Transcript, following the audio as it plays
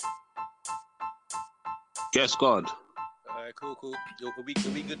Yes, God. Alright, cool. Are we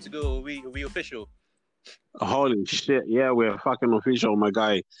good to go? Are we official? Holy shit. Yeah, we're fucking official, my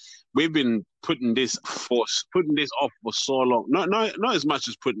guy. We've been putting this off for so long. Not as much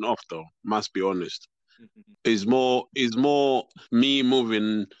as putting off though, must be honest. Is more me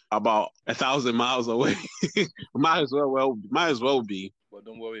moving about 1,000 miles away. might as well be But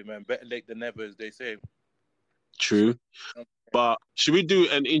don't worry, man. Better late than never, as they say. true. Um, But should we do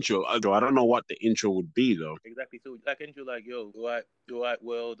an intro? I don't know what the intro would be though. exactly. So, like, Andrew, like, yo, all right,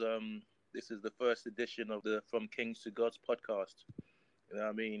 world. This is the first edition of the From Kings to Gods podcast. You know what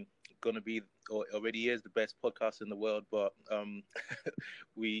I mean? Gonna be, or already is, the best podcast in the world. But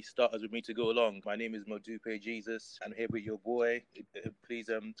we start as we mean to go along. My name is Modupe Jesus. I'm here with your boy. Please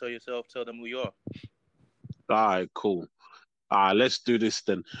tell yourself, tell them who you are. All right, cool. Let's do this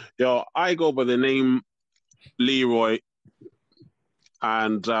then. Yo, I go by the name Leroy,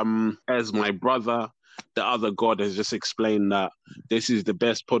 and as my brother, the other God, has just explained that this is the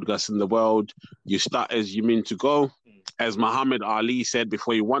best podcast in the world. You start as you mean to go. As Muhammad Ali said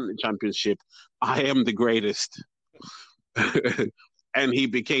before he won the championship, I am the greatest. And he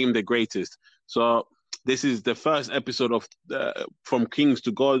became the greatest. So this is the first episode of From Kings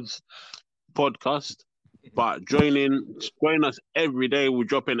to Gods podcast. But join us every day. We'll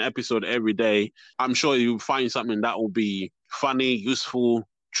drop an episode every day. I'm sure you'll find something that will be funny, useful,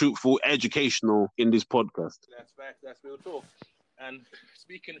 truthful, educational in this podcast. That's facts. That's real talk. And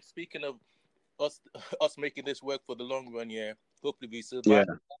speaking of us making this work for the long run, yeah. Hopefully we survive. Yeah,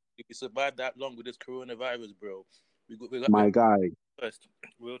 If we survive that long with this coronavirus, bro, we got my guy. first.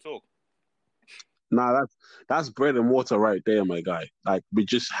 Real talk. Nah, that's bread and water right there, my guy. Like we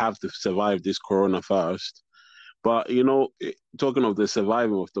just have to survive this corona first. But talking of the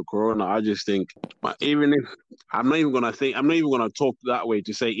surviving of the corona, I just think even if I'm not even gonna talk that way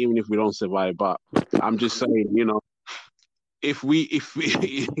to say even if we don't survive. But I'm just saying, if we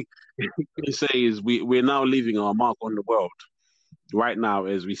can say is we're now leaving our mark on the world right now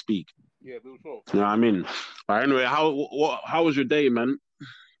as we speak. Yeah, real talk. You know what I mean? But anyway, how was your day, man?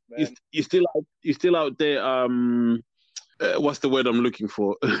 Man, You still out there? What's the word I'm looking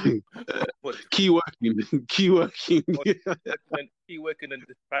for? what Key working, key working. keep working and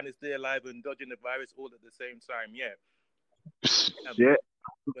trying to stay alive and dodging the virus all at the same time. Yeah. Yeah.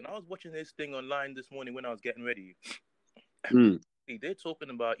 When I was watching this thing online this morning when I was getting ready, Mm, they're talking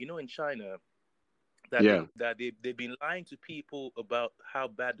about, in China that yeah. they've been lying to people about how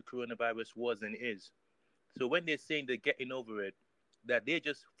bad the coronavirus was and is. So when they're saying they're getting over it, that they're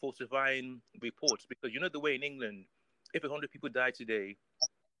just falsifying reports, because the way in England, if 100 people die today,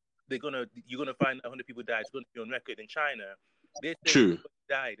 you're gonna find 100 people died. It's gonna be on record. In China, they're saying True.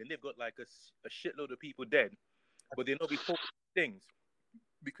 died, and they've got like a shitload of people dead, but they're not reporting things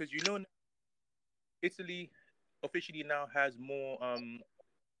because Italy officially now has more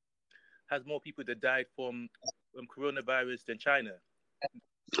people that died from coronavirus than China.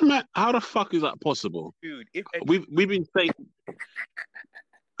 Man, how the fuck is that possible? Dude, We've been saying,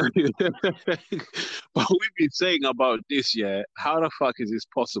 but we've been saying about this. Yeah, how the fuck is this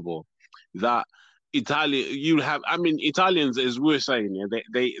possible? That Italians, as we were saying, yeah,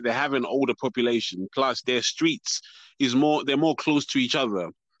 they have an older population. Plus, their streets they're more close to each other.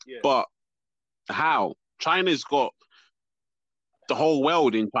 yeah, But how? China's got the whole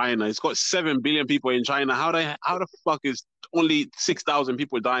world in China. It's got 7 billion people in China. How the fuck is only 6,000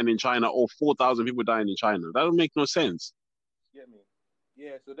 people dying in China or 4,000 people dying in China? That don't make no sense. get me?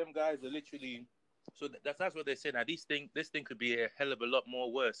 Yeah, so them guys are literally. So that's what they say. Now this thing could be a hell of a lot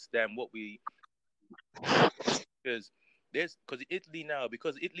more worse than what we, because Italy now,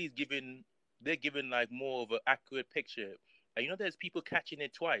 because Italy's they're giving like more of an accurate picture, and there's people catching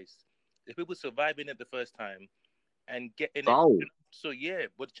it twice. There's people surviving it the first time and getting it. Oh, So yeah,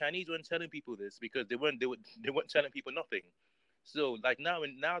 but the Chinese weren't telling people this because they weren't telling people nothing. So like now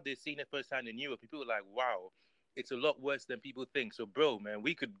they're seeing it firsthand in Europe. People are like, wow, it's a lot worse than people think. So bro, man,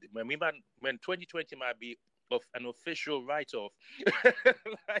 when 2020 might be of an official write-off.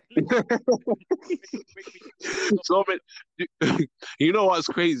 Like, so many. You know what's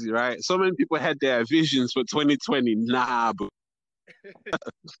crazy, right? So many people had their visions for 2020. Nah, but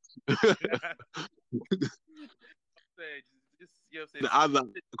the other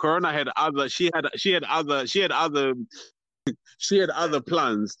Corona had other. She had other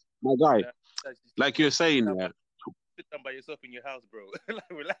plans. My guy, like you're saying, yeah. Sit down by yourself in your house, bro. Like,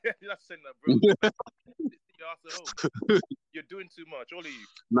 relax. You're not saying that, bro. Sit your ass at home. You're doing too much, all of you.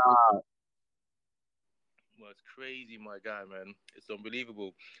 Nah, Well, it's crazy, my guy, man. It's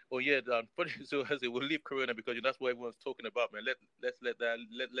unbelievable. Oh yeah, funny. So I say we'll leave Corona because that's what everyone's talking about, man. Let's let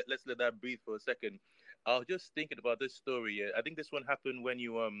that breathe for a second. I was just thinking about this story. Yeah, I think this one happened when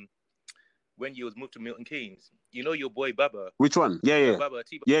you was moved to Milton Keynes. You know your boy Baba. Which one? Yeah. Baba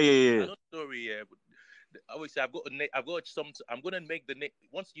T. Yeah. I know the story. Yeah, obviously I've got some. I'm gonna make the name.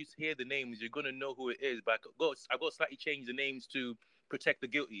 Once you hear the names, you're gonna know who it is. But I've got to slightly change the names to protect the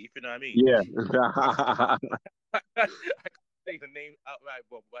guilty. If you know what I mean. Yeah. I can't say the name outright,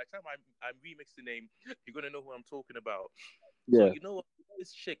 but by the time I remix the name, you're gonna know who I'm talking about. So Yeah. you know what,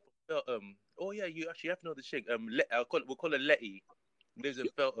 this chick, oh yeah, you actually have to know the chick. We'll call her Letty. Lives in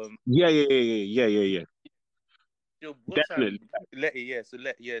Feltham. Yeah. So one time, Definitely. Letty,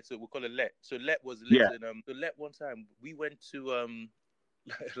 so we'll call her Let. So Let was Yeah. lives in so Let one time we went to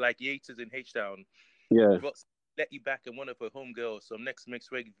like Yates's in H Town. Yeah. Brought Letty back and one of her homegirls, some next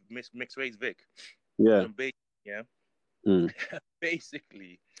mixed race Vic. Yeah. From Bay, yeah. Mm.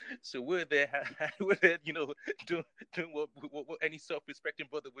 Basically, so we're there, doing what any self-respecting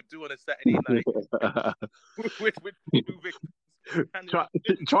brother would do on a Saturday night with two victims.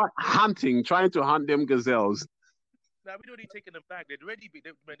 Trying to hunt them gazelles. Now we'd already taken them back. They'd already been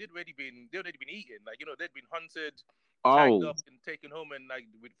eaten. Like they'd been hunted, tagged Oh, up, and taken home, and like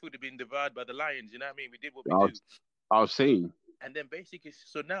with food had been devoured by the lions. You know what I mean? We did what I we do, was, I was saying. and then basically,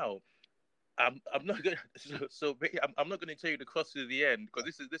 so now I'm not gonna I'm not gonna tell you the cross to the end because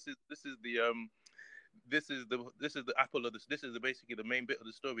this is the apple of this is basically the main bit of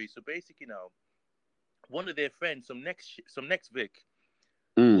the story. So basically now, one of their friends, some next Vic,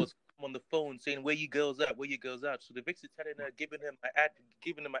 Mm. was on the phone saying where you girls at, So the Vic's telling her, giving him my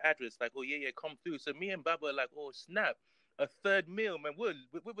address, like, oh yeah, come through. So me and Baba are like, oh snap, a third meal, man. We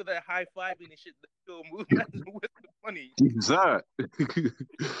were there high fiving and shit. The movement with the money. Dessert. You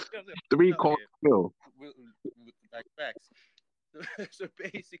know 3 course meal. like facts. So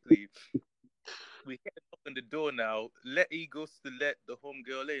basically, we get up on the door now. Letty goes to let the home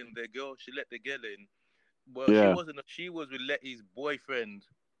girl in. She let the girl in. Well, she Yeah. wasn't. She was with Letty's boyfriend,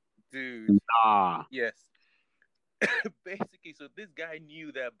 dude. Ah. Yes. Basically, so this guy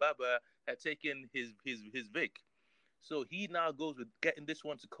knew that Baba had taken his Vic. So he now goes with getting this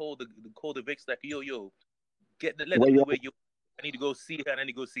one to call the Vic's like, yo, let them know where you. I need to go see her and I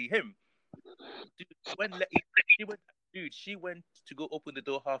need to go see him. Dude, she went to go open the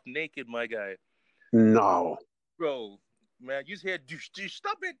door half naked, my guy. No. Bro, man, you just hear dish,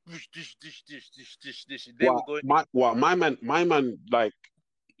 stop it. Dish. Were going. My man, like.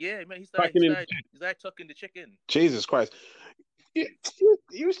 Yeah, man, he's like tucking the chicken. Jesus Christ. You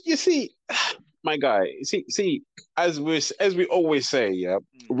see, my guy. See, as we always say, yeah,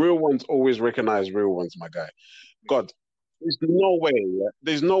 real ones always recognize real ones, my guy. God, there's no way. Yeah?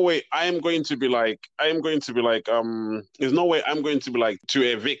 There's no way I am going to be like. There's no way I'm going to be like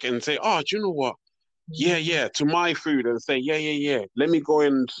to a Vic and say, oh, do you know what? Yeah, to my food and say, yeah. Let me go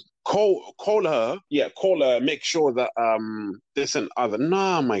and call her. Yeah, call her. Make sure that this and other.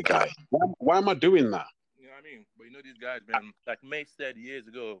 Nah, my guy. Why am I doing that? You know what I mean? But you know these guys, man. Like May said years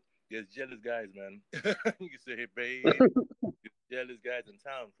ago, there's jealous guys, man. You say, hey, babe, jealous guys in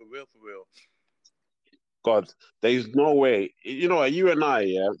town, for real. God, there's no way. You know, you and I,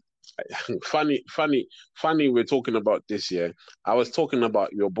 yeah. Funny. We're talking about this. Yeah, I was talking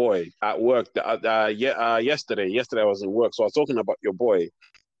about your boy at work. Yesterday. Yesterday I was in work, so I was talking about your boy.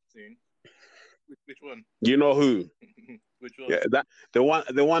 Which one? You know who? Which one? Yeah, the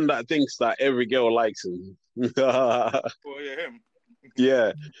one that thinks that every girl likes him. Oh yeah, him.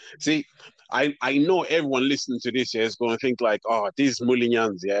 Yeah. See, I know everyone listening to this is going to think like, oh, these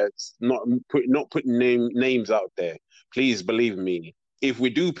Mulignans, yeah, it's not putting names out there. Please believe me. If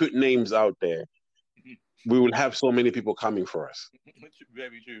we do put names out there, we will have so many people coming for us.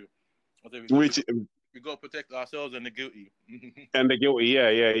 Very true. Which we got to protect ourselves and the guilty. And the guilty,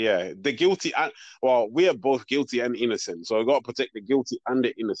 yeah. The guilty, we are both guilty and innocent, so we got to protect the guilty and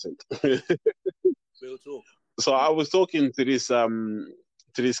the innocent. Real talk. So I was talking to this Kenyan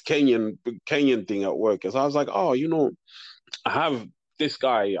thing at work, and so I was like, oh, I have this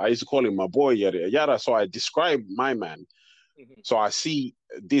guy. I used to call him my boy, yada. So I described my man. So I see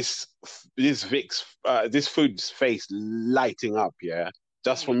this Vic's this food's face lighting up,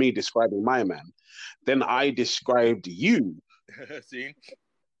 just for me describing my man. Then I described you. See?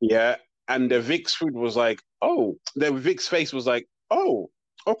 Yeah, and the Vic's food was like, oh, the Vic's face was like, oh,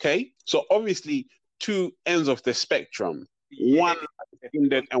 okay. So obviously, two ends of the spectrum. One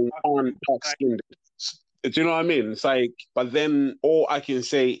skinned and one dark skinned. Do you know what I mean? It's like, but then all I can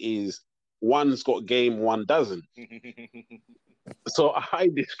say is one's got game, one doesn't. So I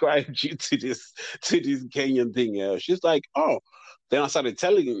described you to this Kenyan thing. Yeah. She's like, oh. Then I started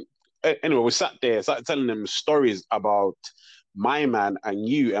telling. Anyway, we sat there, started telling them stories about my man and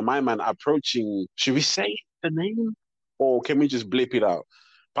you, and my man approaching. Should we say the name, or can we just blip it out?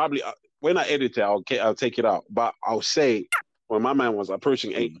 Probably when I edit it, I'll take it out. But I'll say when my man was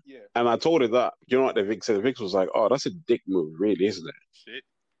approaching eight, Yeah. and I told her that. You know what the Vic said? The Vic was like, "Oh, that's a dick move, really, isn't it?" Shit.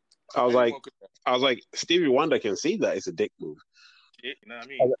 I was like, Everyone could Stevie Wonder can see that it's a dick move. shit, you know what I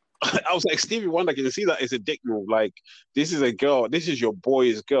mean? I was like, Stevie Wonder can see that it's a dick move. Like, this is a girl. This is your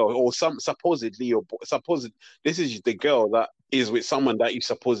boy's girl, or supposedly your boy. This is the girl that is with someone that you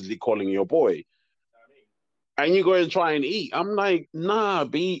supposedly calling your boy, You know what I mean? and you go and try and eat. I'm like, nah,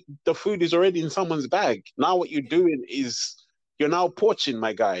 B. The food is already in someone's bag. Now what you're doing is you're now poaching,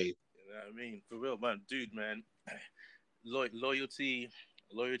 my guy. You know what I mean? For real, man, dude, man. Loyalty,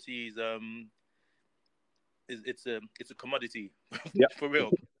 loyalty is it's a commodity. Yeah, For real.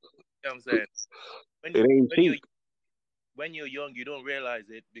 You know what I'm saying? When it ain't when you're cheap. when you're young, you don't realize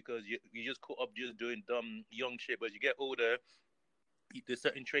it because you just caught up just doing dumb young shit. But as you get older, there's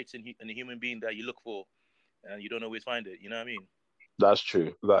certain traits in a human being that you look for, and you don't always find it. You know what I mean? That's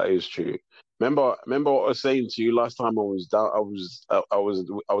true. That is true. Remember what I was saying to you last time I was down. I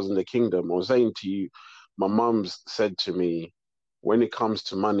was in the kingdom. I was saying to you, my mum's said to me, when it comes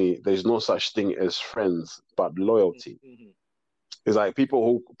to money, there's no such thing as friends, but loyalty. Mm-hmm. It's like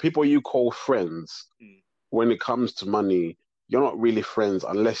people you call friends. Mm. When it comes to money, you're not really friends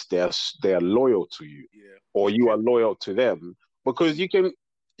unless they're loyal to you, Yeah. or you Okay. are loyal to them. Because you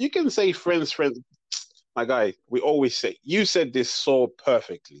can say friends. My guy, we always say, you said this so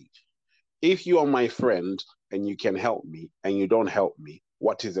perfectly. If you are my friend and you can help me and you don't help me,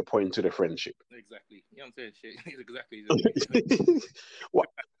 what is the point to the friendship? Exactly. You know what I'm saying? Shit. Exactly. What?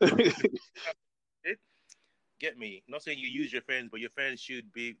 It, get me? Not saying you use your friends, but your friends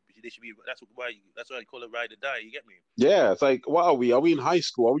should be. They should be. That's why I call it ride or die. You get me? Yeah, it's like, what are we? Are we in high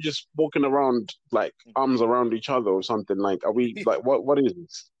school? Are we just walking around like arms around each other or something? Like, are we like what is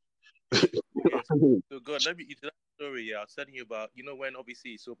this? Yes. So God, let me into that story. Yeah, I was telling you about. You know when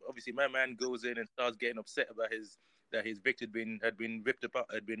obviously my man goes in and starts getting upset about his Victor had been ripped apart,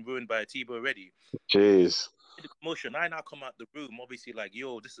 had been ruined by a Tiba already. Jeez. The commotion. I now come out the room, obviously like,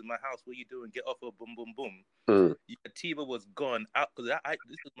 yo, this is my house. What are you doing? Get off her! Boom, boom, boom. Mm. Yeah, Tiba was gone out because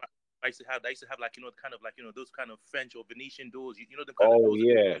this is my. I used to have like kind of like those kind of French or Venetian doors. You know the kind of Oh doors.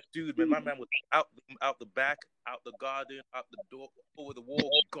 yeah. Dude, man, my man was out the back, out the garden, out the door, over the wall,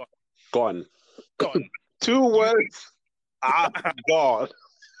 gone, Gone. gone. 2 words. Ah, God.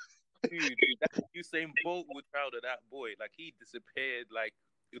 Dude, that Usain Bolt was proud of that boy. Like he disappeared like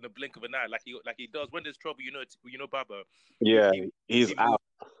in the blink of an eye, like he does. When there's trouble, Baba. Yeah, he's He moves. out.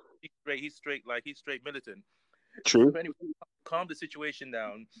 He's straight militant. True. So anyway, calm the situation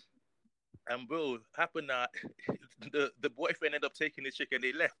down. And bro, happened that the boyfriend ended up taking his chick and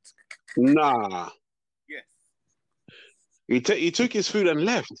they left. Nah. Yes. He took his food and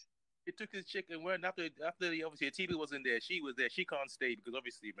left. He took his chick and went after obviously a TV wasn't there. She was there. She can't stay because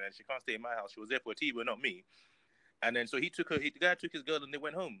obviously, man, she can't stay in my house. She was there for a TV, not me. And then so he took her. The guy took his girl and they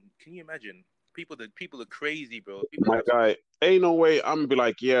went home. Can you imagine? People are crazy, bro. People are My absolutely. guy, ain't no way I'm be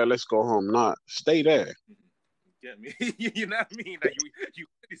like, yeah, let's go home. Nah, stay there. Get me? You know what I mean? Like you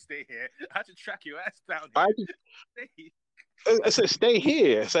really stay here. I had to track your ass down I, here. I said, stay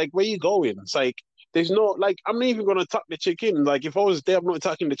here. It's like, where you going? It's like, there's no, like, I'm not even going to tuck the chick in. Like, if I was there, I'm not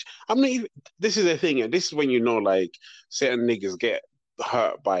tucking I'm not even, this is the thing. And this is when you know, like, certain niggas get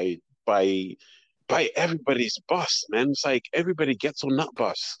hurt by everybody's bus, man. It's like, everybody gets on that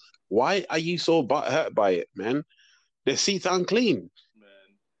bus. Why are you so hurt by it, man? The seat's unclean. Man,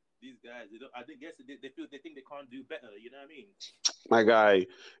 these guys, they don't. I think guess they think they can't do better. You know what I mean? My guy.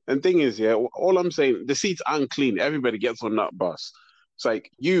 And thing is, yeah, all I'm saying, the seat's unclean. Everybody gets on that bus. It's like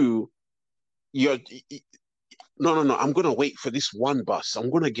you're no, no, no. I'm gonna wait for this one bus. I'm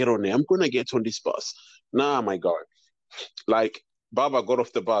gonna get on there. I'm gonna get on this bus. Nah, my God. Like Baba got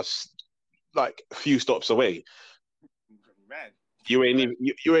off the bus like a few stops away. Man, man. You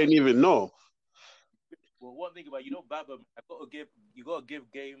ain't even know. Well, one thing about Baba, I gotta give you gotta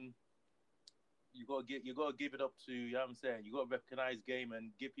give game. You gotta give it up to. You know what I'm saying? You gotta recognize game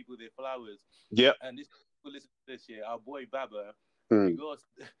and give people their flowers. Yep. And this people listen to this year. Our boy Baba, Mm. because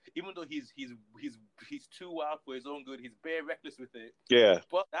even though he's too wild for his own good, he's bare reckless with it. Yeah.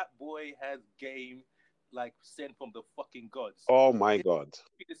 But that boy has game like sent from the fucking gods. Oh my God.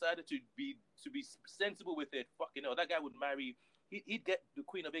 He decided to be sensible with it. Fucking hell, that guy would marry. He'd get the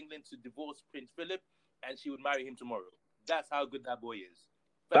Queen of England to divorce Prince Philip, and she would marry him tomorrow. That's how good that boy is.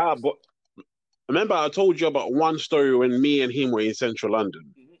 That Facts. boy, Remember, I told you about one story when me and him were in central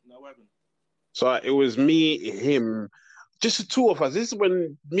London. No, what happened? So it was me, him, just the two of us. This is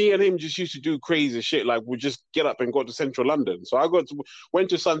when me and him just used to do crazy shit. Like we just get up and go to central London. So went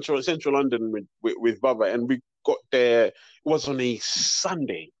to central London with Baba, and we got there. It was on a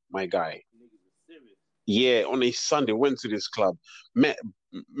Sunday, my guy. Yeah, on a Sunday, went to this club, met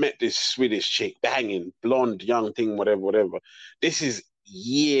this Swedish chick, banging, blonde, young thing, whatever. This is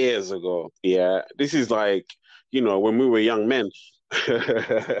years ago. Yeah, this is like, when we were young men.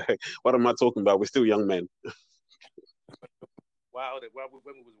 What am I talking about? We're still young men. Wild, when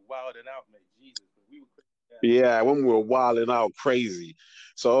we was wilding out, man. Jesus, we were Yeah, when we were wilding out crazy.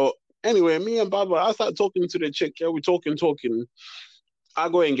 So anyway, me and Baba, I start talking to the chick. Yeah, we talking. I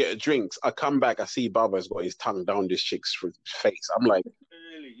go and get drinks. I come back, I see Baba's got his tongue down this chick's face. I'm like,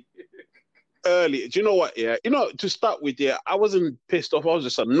 early. Do you know what? Yeah, to start with, yeah, I wasn't pissed off. I was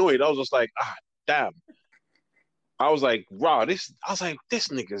just annoyed. I was just like, damn. I was like, wow, this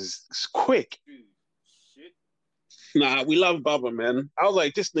nigga's quick. Shit. Nah, we love Baba, man. I was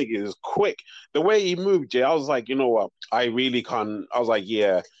like, this nigga is quick. The way he moved, yeah, I was like, you know what? I really can't. I was like,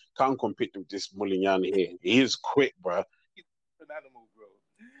 yeah, can't compete with this Mulignan here. He is quick, bro. He's an animal, bro.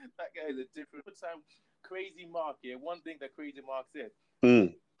 That guy is a different time. Crazy Mark, yeah. One thing that Crazy Mark said.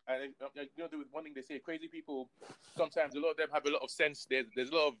 Mm. And one thing they say, crazy people, sometimes a lot of them have a lot of sense. There's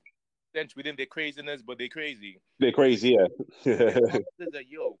a lot of sense within their craziness, but they're crazy. They're crazy, yeah. There's a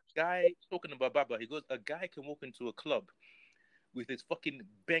guy talking about Baba. He goes, a guy can walk into a club with his fucking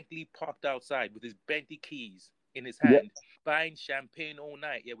Bentley parked outside, with his Bentley keys in his hand, buying champagne all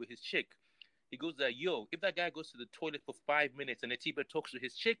night, with his chick. He goes, if that guy goes to the toilet for 5 minutes and Atiba talks to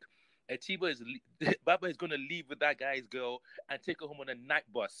his chick, Baba is gonna leave with that guy's girl and take her home on a night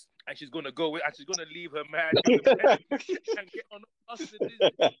bus, and she's gonna leave her man and get on the bus.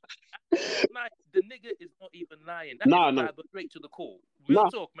 The nigga is not even lying. That is Baba straight to the core. Real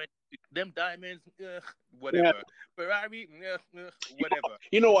talk, man. Them diamonds, whatever. Yeah. Ferrari, whatever.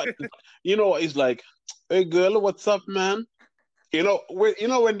 You know what? It's like, hey girl, what's up, man? When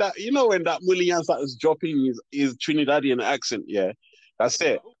that Mulignan starts dropping his Trinidadian accent, yeah, that's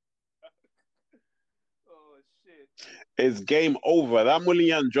it. It's game over. That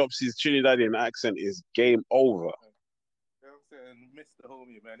Mulignan drops his Trinidadian accent, is game over. You know what I'm saying? Mr.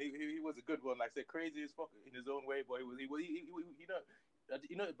 Homie, man. He was a good one. Like I said, crazy as fuck in his own way, but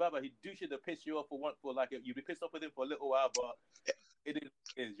Baba, he'd do shit to piss you off you'd be pissed off with him for a little while, but it is,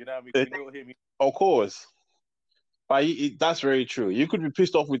 you know what I mean? You know him. Of course. But that's very true. You could be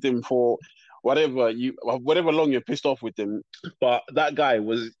pissed off with him for whatever long you're pissed off with him, but that guy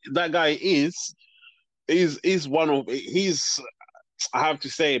is one of I have to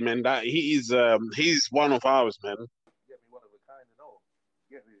say, man, that he's one of ours, man. Get me one of a kind and all.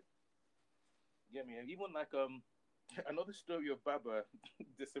 Get me. And even like another story of Baba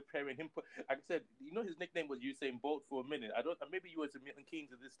disappearing. Him, like I said, his nickname was Usain Bolt for a minute. Maybe you were to Milton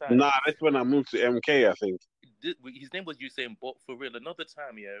Keynes at this time. Nah, that's when I moved to MK, I think. His name was Usain Bolt for real. Another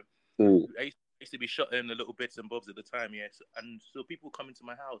time, yeah. Mm. I used to be shot in the little bits and bobs at the time, yeah. So people coming to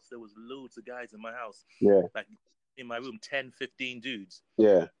my house. There was loads of guys in my house. Yeah. Like in my room, 10, 15 dudes.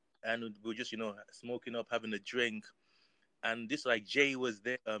 Yeah. And we were just, smoking up, having a drink. And this, like, Jay was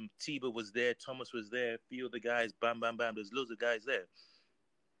there, Tiba was there, Thomas was there, a few of the guys, bam, bam, bam. There's loads of guys there.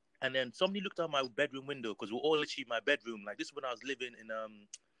 And then somebody looked out my bedroom window, because we're all literally in my bedroom. Like, this is when I was living in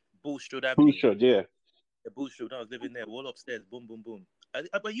Bulstrode Avenue. Bulstrode, yeah. Bulstrode, I was living there. We're all upstairs, boom, boom, boom.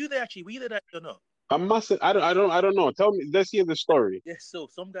 Were you there, actually? Were you there or not? I don't know. Tell me, let's hear the story. Yeah, so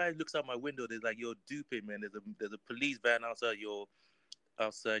some guy looks out my window. There's like, you're duping, man. There's a police van outside your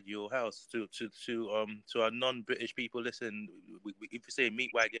house to our non-British people. Listen, if you say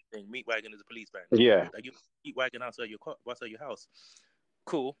meat wagon is a police van. Yeah, like you meat wagon outside your house.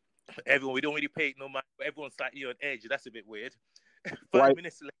 Cool. Everyone, we don't really pay no mind, but everyone's slightly on edge. That's a bit weird. 5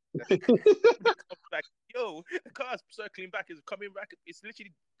 minutes later, like, the car's circling back, is coming back. It's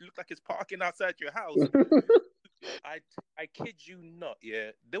literally looked like it's parking outside your house. I kid you not.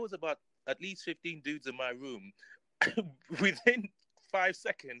 Yeah, there was about at least 15 dudes in my room. Within 5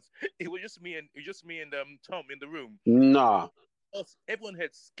 seconds, it was just me and Tom in the room. Nah. Everyone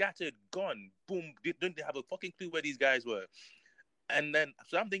had scattered, gone, boom. Didn't they have a fucking clue where these guys were? And then,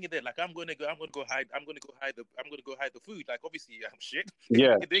 so I'm thinking that, like, I'm gonna go hide the food. Like, obviously, I'm shit.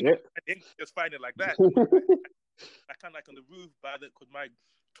 Yeah. I didn't just find it like that. I kind of like on the roof because my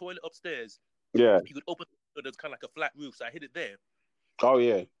toilet upstairs. Yeah. You could open. So there's kind of like a flat roof, so I hid it there. Oh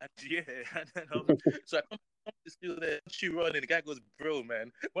yeah. And then, so I come to steal there. She run, and the guy goes, "Bro,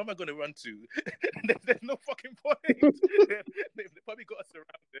 man, where am I going to run to? There's no fucking point." They probably got us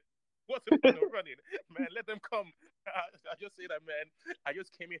surrounded. What's the point of running? Man, let them come. I just say that, man. I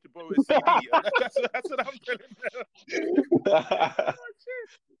just came here to borrow a CD. That's what I'm telling them. Oh, shit.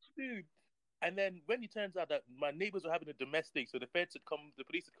 Dude. And then when it turns out that my neighbors were having a domestic, so the police had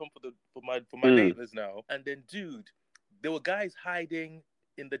come for my neighbors now. And then, dude, there were guys hiding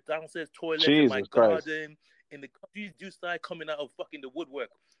in the downstairs toilet in my garden. In the juice started coming out of fucking the woodwork.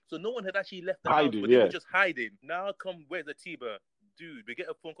 So no one had actually left the house, but they were just hiding. Now where's Atiba? Dude, we get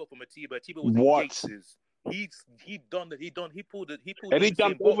a phone call from Atiba. Atiba was in Yates's. He pulled and he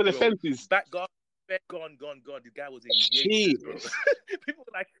jumped over the fences. Back guard. Gone. The guy was in Yates's, bro.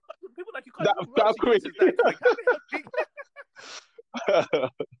 people were like, you can't that quick.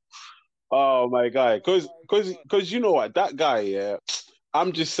 Oh my God, because you know what, that guy, yeah.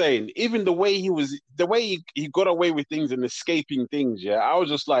 I'm just saying, even the way he got away with things and escaping things, yeah. I was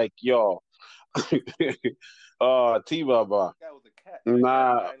just like, yo, oh, T-Baba. That was a cat.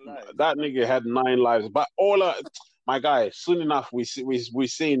 Nah, that nigga had 9 lives. But my guy, soon enough, we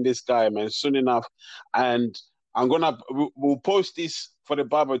seeing this guy, man. Soon enough, and we'll post this for the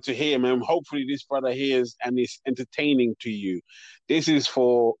Baba to hear, man. Hopefully, this brother hears and is entertaining to you. This is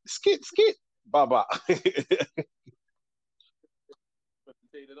for skit Baba.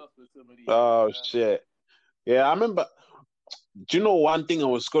 Oh shit! Yeah, I remember. Do you know one thing I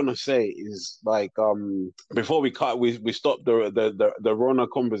was gonna say is like before we stopped the Rona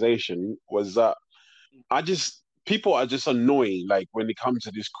conversation was that people are just annoying like when it comes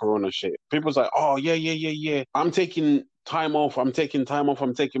to this Corona shit. People's like, oh yeah. I'm taking time off. I'm taking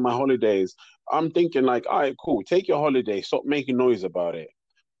my holidays. I'm thinking like, all right, cool. Take your holiday. Stop making noise about it.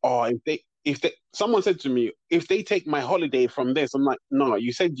 Oh, someone said to me, if they take my holiday from this, I'm like, no,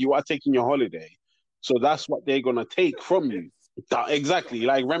 you said you are taking your holiday. So that's what they're going to take from you. Exactly.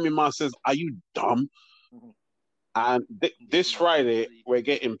 Like Remy Ma says, are you dumb? And this Friday, we're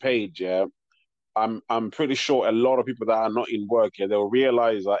getting paid, yeah. I'm pretty sure a lot of people that are not in work, yeah, they'll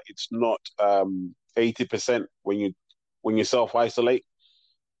realize that it's not 80% when you self-isolate.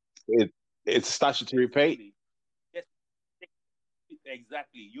 It's statutory pay.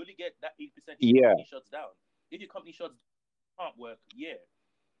 Exactly. You only get that 8% if your company shuts down. If your company can't work, yeah.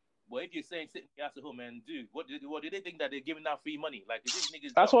 But if you're saying sitting at home, man, dude, what do they think that they're giving out free money? Like, these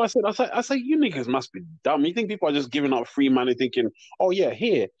niggas. That's what I said. I said, you niggas must be dumb. You think people are just giving out free money, thinking, oh yeah,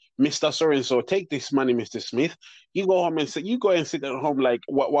 here, Mr. So-and-so, take this money, Mr. Smith. You go home and sit at home like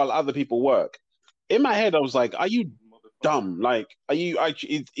while other people work. In my head, I was like, are you dumb? Like,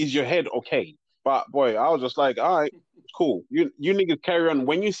 is your head okay? But boy, I was just like, all right, cool. You niggas carry on.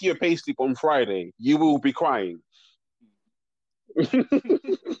 When you see your payslip on Friday, you will be crying.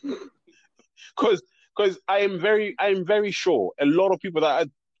 Because I am very sure a lot of people that are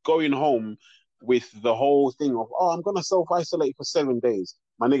going home with the whole thing of, oh, I'm gonna self-isolate for 7 days.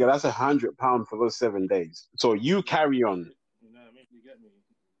 My nigga, that's £100 for those 7 days. So you carry on. You know what I mean? You get me?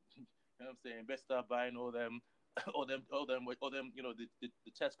 You know what I'm saying? Best start buying all them, you know, the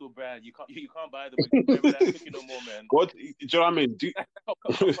Tesco brand. You can't buy them with cookie no more, man. What? Do you know what I mean?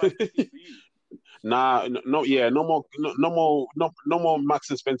 Nah, no more Max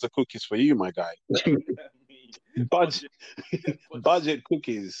and Spencer cookies for you, my guy. Budget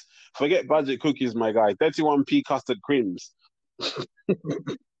cookies. Forget budget cookies, my guy. 31p custard creams. MK,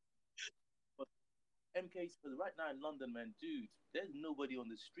 right now in London, man, dude, there's nobody on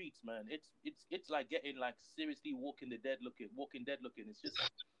the streets, man. It's like getting like seriously Walking Dead looking. It's just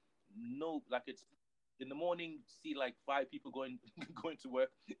it's in the morning, see like 5 people going to work.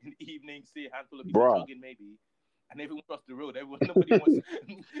 In the evening, see a handful of people jogging maybe, and everyone across the road. Nobody wants.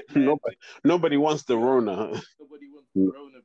 Nobody wants the Rona. Nobody wants the Rona,